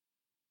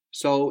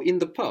So in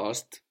the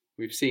past,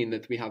 we've seen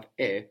that we have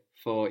e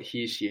for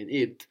he, she, and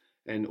it,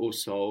 and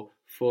also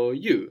for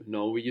you.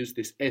 No, we use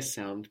this s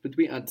sound, but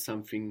we add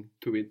something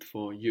to it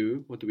for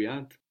you. What do we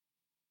add?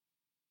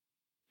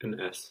 An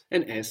S.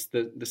 An s,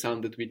 the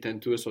sound that we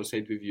tend to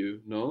associate with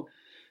you. No,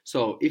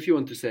 so if you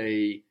want to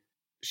say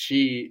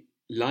she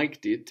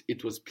liked it,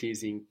 it was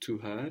pleasing to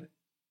her.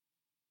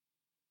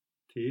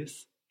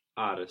 Tis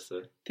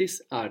άρεσε.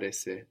 Tis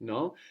άρεσε,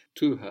 no,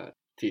 to her.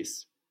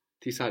 Tis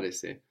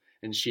άρεσε,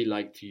 and she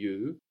liked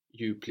you.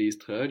 You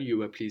pleased her. You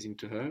were pleasing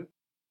to her.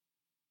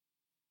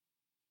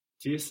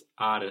 Tis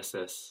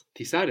άρεσες.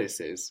 Tis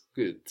άρεσες,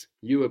 good.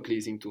 You were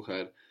pleasing to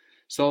her.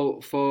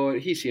 So for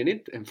he, she, and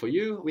it, and for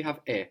you, we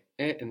have e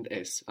and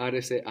s.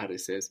 Άρεσε,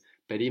 άρεσες.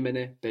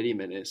 Περίμενε,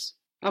 περίμενες.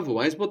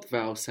 Otherwise, what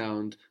vowel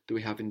sound do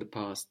we have in the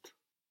past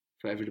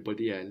for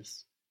everybody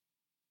else?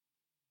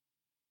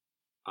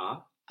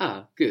 Α.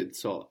 Ah, good.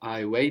 So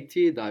I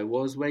waited, I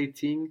was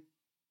waiting.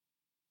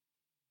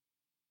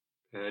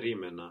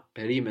 Περίμενα.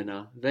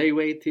 Περίμενα. They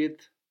waited.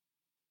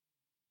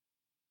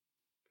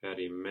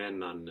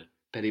 Περιμένανε.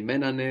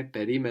 Περιμένανε,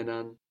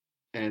 περίμεναν.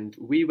 And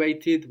we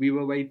waited, we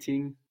were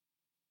waiting.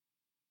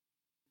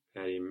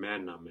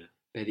 Περιμέναμε.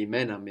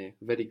 Περιμέναμε.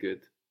 Very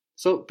good.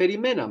 So,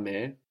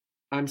 περιμέναμε,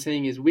 I'm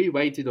saying is we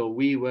waited or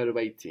we were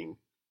waiting.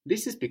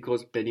 This is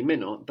because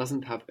perimeno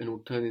doesn't have an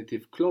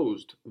alternative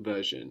closed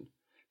version.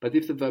 But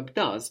if the verb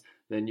does,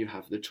 then you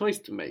have the choice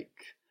to make.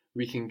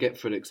 We can get,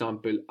 for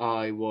example,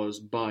 I was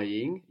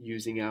buying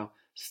using our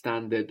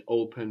standard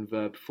open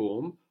verb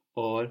form,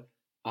 or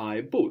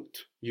I bought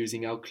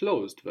using our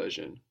closed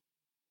version.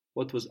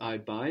 What was I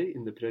buy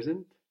in the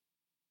present?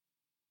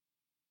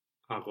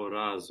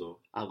 Αγοράζω.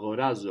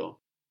 Αγοράζω.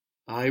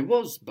 I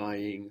was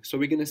buying. So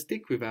we're going to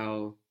stick with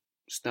our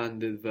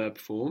standard verb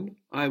form.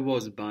 I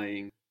was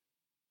buying.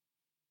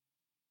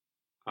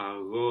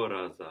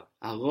 Αγόραζα.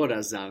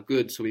 Αγόραζα.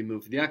 Good. So we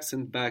move the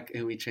accent back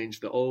and we change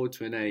the O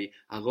to an A.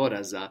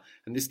 Αγόραζα.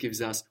 And this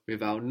gives us,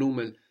 with our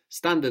normal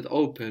standard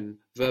open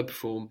verb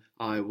form,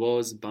 I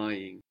was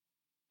buying.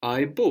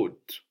 I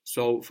bought.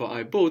 So for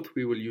I bought,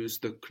 we will use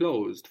the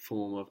closed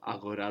form of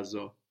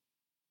αγοράζω.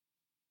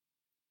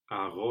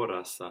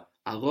 Αγόρασα.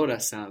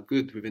 Αγόρασα.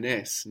 Good, with an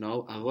S.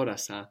 No,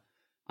 αγόρασα.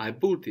 I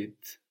bought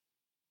it.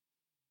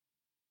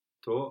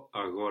 Το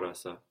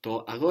αγόρασα.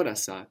 Το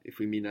αγόρασα, if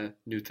we mean a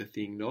neuter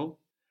thing, no?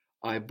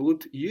 I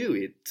bought you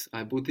it.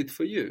 I bought it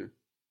for you.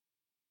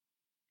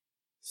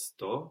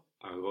 Στο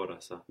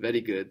αγόρασα.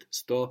 Very good.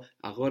 Στο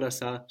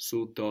αγόρασα,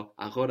 σου το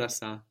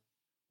αγόρασα.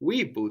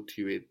 We bought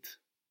you it.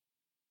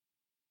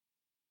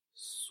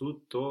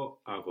 Σου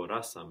το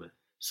αγοράσαμε.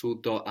 Σου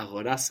το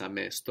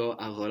αγοράσαμε. Στο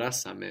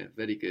αγοράσαμε.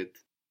 Very good.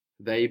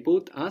 They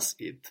bought us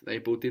it. They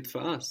bought it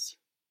for us.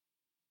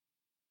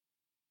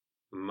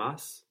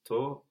 Μας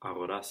το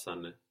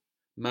αγοράσανε.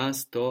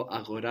 Μας το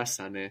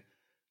αγοράσανε.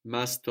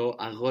 Μας το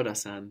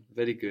αγόρασαν.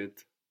 Very good.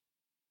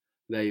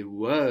 They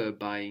were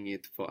buying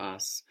it for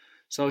us.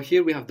 So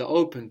here we have the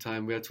open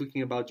time. We are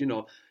talking about,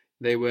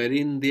 they were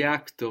in the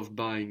act of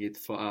buying it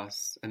for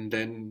us. And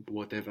then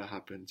whatever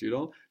happened,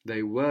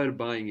 they were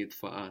buying it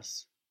for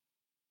us.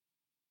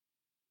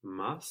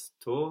 Μας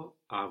το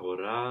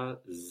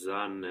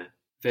αγοράζανε.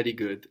 Very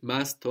good.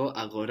 Μας το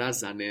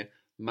αγοράζανε.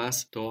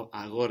 Μας το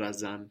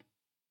αγόραζαν.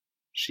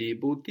 She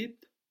bought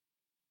it.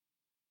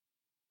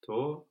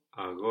 Το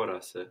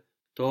αγόρασε.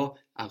 Το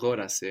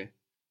αγόρασε.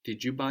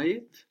 Did you buy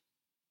it?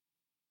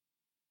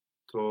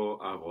 Το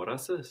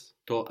αγόρασες.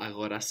 Το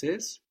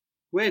αγόρασες.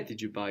 Where did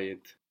you buy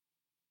it?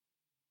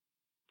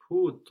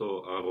 Πού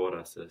το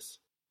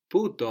αγόρασες.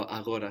 Πού το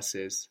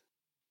αγόρασες.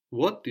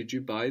 What did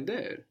you buy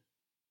there?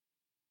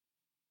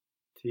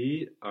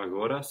 Τι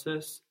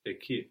αγόρασες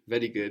εκεί.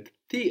 Very good.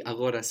 Τι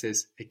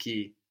αγόρασες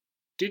εκεί.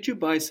 Did you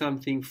buy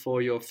something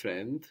for your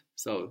friend?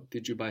 So,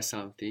 did you buy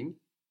something?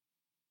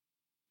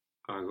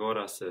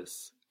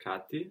 Αγόρασες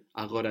κάτι.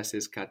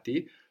 Αγόρασες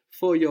κάτι.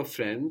 For your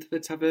friend,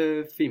 let's have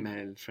a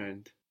female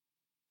friend.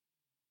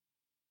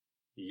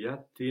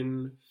 Για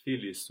την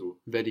φίλη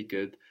σου. Very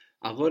good.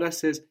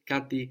 Αγόρασες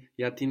κάτι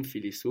για την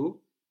φίλη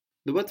σου.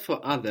 The word for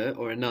other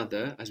or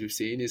another, as we've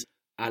seen, is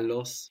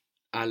allos,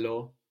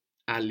 allo,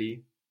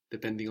 ali,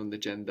 depending on the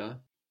gender.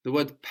 The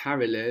word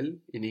parallel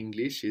in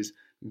English is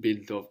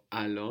built of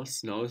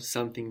allos,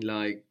 something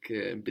like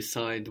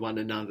beside one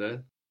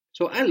another.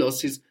 So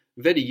allos is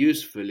very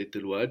useful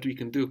little word. We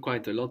can do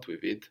quite a lot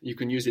with it. You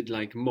can use it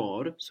like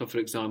more. So for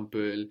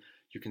example,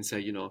 you can say,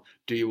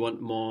 do you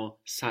want more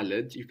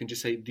salad? You can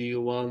just say, do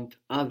you want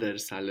other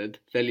salad?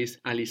 Θέλεις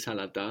άλλη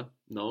σάλατα?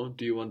 No,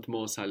 do you want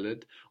more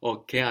salad?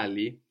 Or και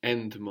άλλη,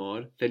 and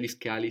more. Θέλεις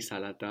και άλλη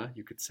σάλατα,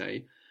 you could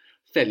say.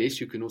 Θέλεις,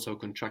 you can also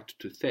contract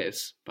to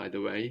θες, by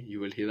the way. You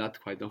will hear that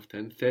quite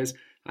often. Θες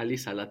άλλη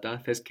σάλατα,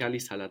 θες και άλλη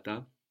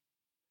σάλατα.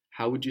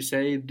 How would you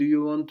say, do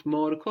you want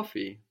more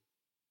coffee?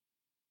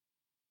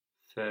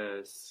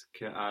 Θες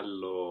και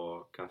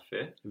άλλο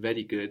καφέ.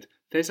 Very good.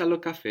 Θες άλλο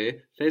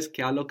καφέ, θες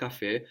και άλλο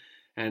καφέ.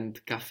 And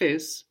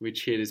cafés,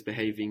 which here is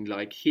behaving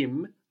like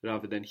him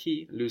rather than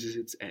he, loses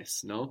its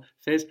S, no?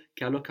 Θες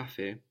και άλλο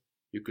καφέ.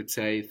 You could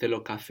say,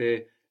 θέλω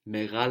καφέ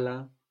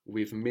μεγάλα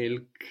with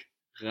milk.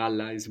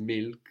 Gala is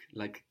milk,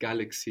 like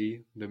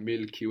galaxy, the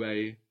Milky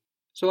Way.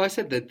 So I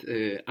said that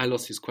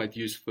allos is quite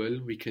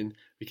useful. We can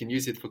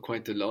use it for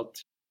quite a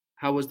lot.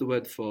 How was the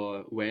word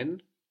for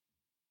when?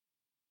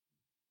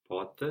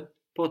 Πότε.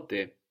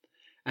 Pote.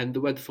 And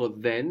the word for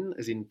then,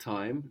 as in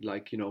time,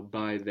 like,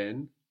 by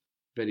then,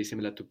 very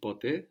similar to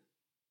pote.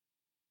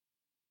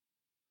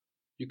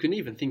 You can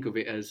even think of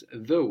it as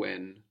the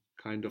when,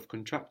 kind of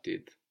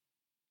contracted.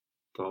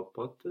 Το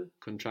πότε.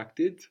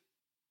 Contracted?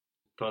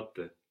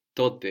 Τότε.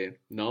 Tote,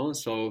 no?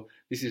 So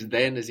this is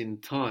then as in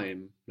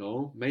time,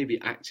 no? Maybe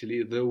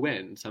actually the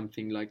when,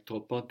 something like to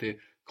pote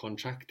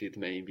contracted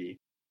maybe.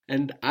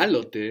 And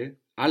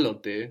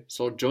allote,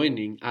 so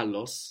joining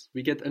allos,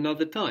 we get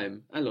another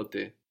time,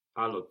 allote.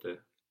 Άλλοτε.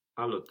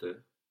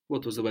 Άλλοτε.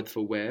 What was the word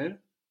for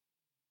where?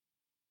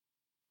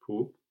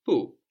 Πού.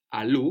 Pu.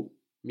 Alu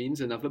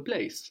means another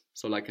place.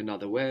 So like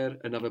another where,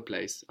 another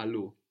place,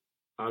 alu.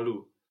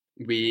 Αλλού.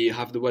 We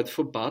have the word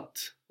for but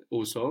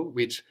also,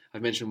 which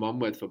I've mentioned one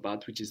word for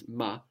but, which is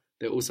ma.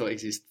 There also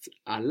exists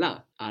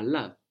Allah,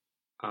 Αλλά.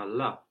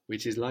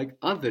 which is like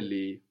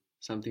otherly,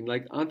 something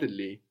like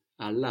otherly,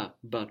 Allah,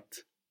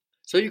 but.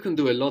 So you can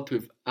do a lot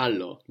with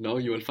allo, no?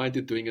 You will find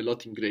it doing a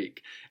lot in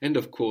Greek. And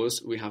of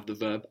course, we have the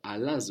verb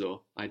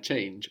allazo, I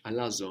change,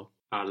 allazo.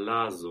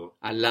 Αλλάζω.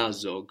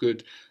 Allazo,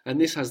 good.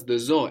 And this has the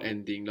zo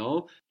ending,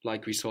 no?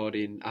 Like we saw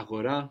in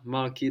agora,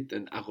 market,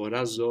 and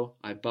agorazo,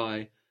 I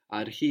buy.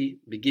 Archi,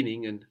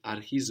 beginning, and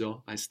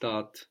archizo, I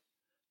start.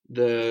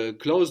 The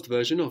closed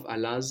version of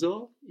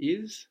allazo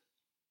is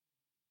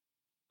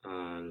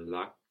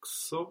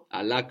Αλλάξω.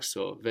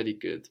 alaxo, very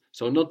good.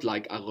 So not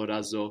like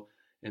agorazo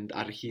and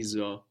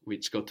archizo,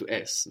 which go to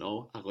s,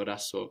 no?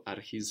 Agorazo,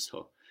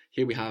 archizo.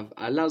 Here we have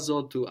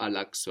allazo to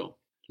alaxo,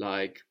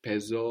 like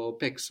peso,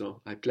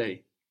 pexo, I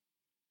play.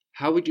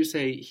 How would you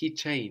say he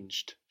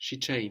changed, she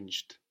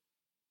changed?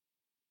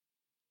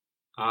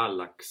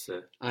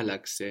 Άλλαξε.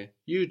 Άλλαξε,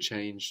 you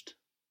changed.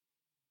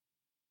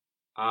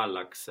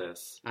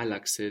 Άλλαξες.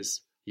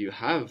 Άλλαξες, you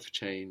have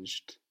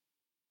changed.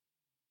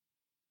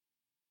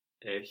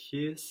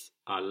 Έχεις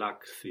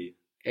αλλάξει.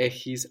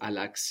 Έχεις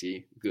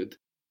αλλάξει, good.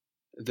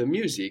 The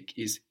music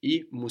is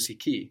η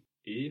μουσική.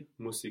 Η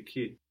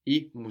μουσική.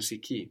 Η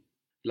μουσική.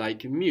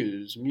 Like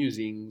muse,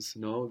 musings,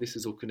 no? This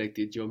is all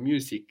connected. Your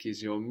music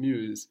is your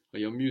muse or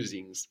your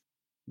musings.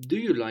 Do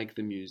you like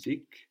the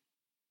music?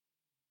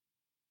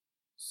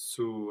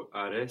 Σου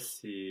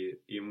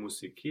αρέσει η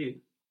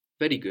μουσική.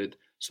 Very good.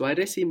 Σου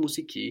αρέσει η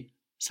μουσική.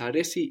 Σ'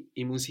 αρέσει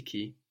η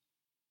μουσική.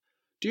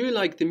 Do you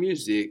like the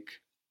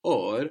music?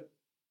 Or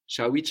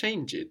shall we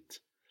change it?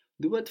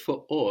 The word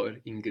for or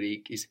in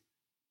Greek is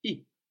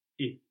I.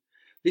 Η.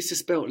 This is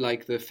spelled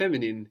like the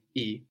feminine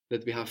I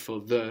that we have for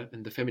the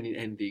and the feminine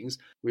endings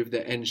with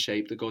the N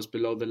shape that goes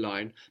below the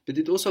line, but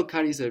it also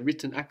carries a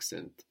written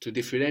accent to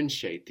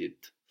differentiate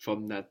it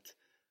from that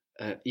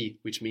I,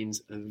 which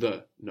means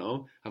the,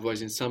 no?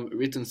 Otherwise, in some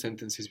written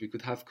sentences, we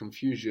could have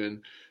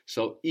confusion.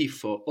 So I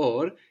for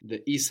or,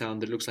 the I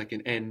sound that looks like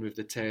an N with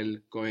the tail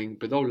going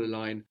below the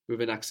line with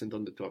an accent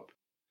on the top.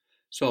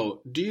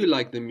 So, do you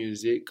like the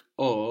music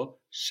or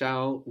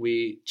shall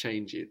we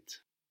change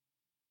it?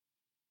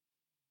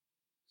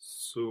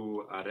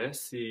 Σου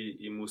αρέσει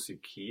η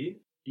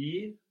μουσική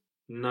ή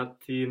να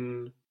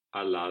την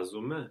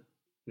αλλάζουμε,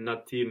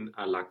 να την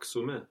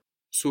αλλάξουμε.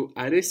 Σου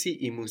αρέσει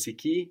η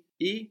μουσική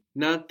ή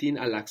να την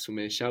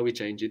αλλάξουμε? Shall we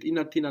change it? Ή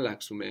να την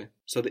αλλάξουμε.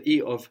 So the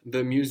E of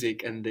the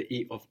music and the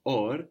E of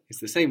or is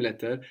the same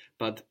letter,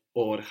 but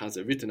or has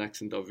a written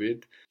accent over it.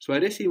 Σου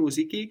αρέσει η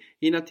μουσική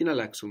ή να την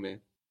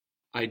αλλάξουμε?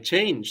 I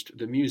changed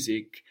the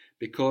music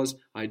because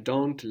I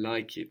don't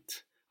like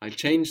it. I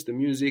changed the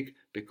music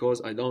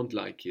because I don't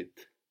like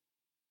it.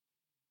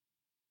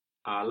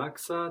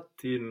 Άλλαξα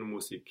την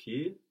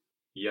μουσική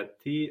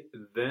γιατί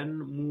δεν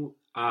μου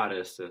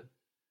άρεσε.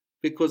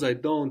 Because I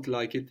don't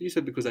like it. You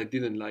said because I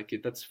didn't like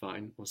it. That's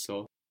fine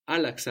also.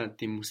 Άλλαξα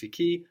τη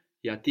μουσική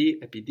γιατί,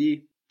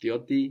 επειδή,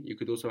 διότι. You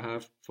could also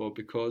have for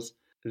because.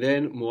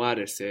 Δεν μου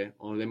άρεσε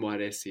or δεν μου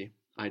αρέσει.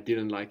 I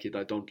didn't like it.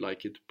 I don't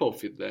like it.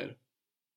 Both fit there.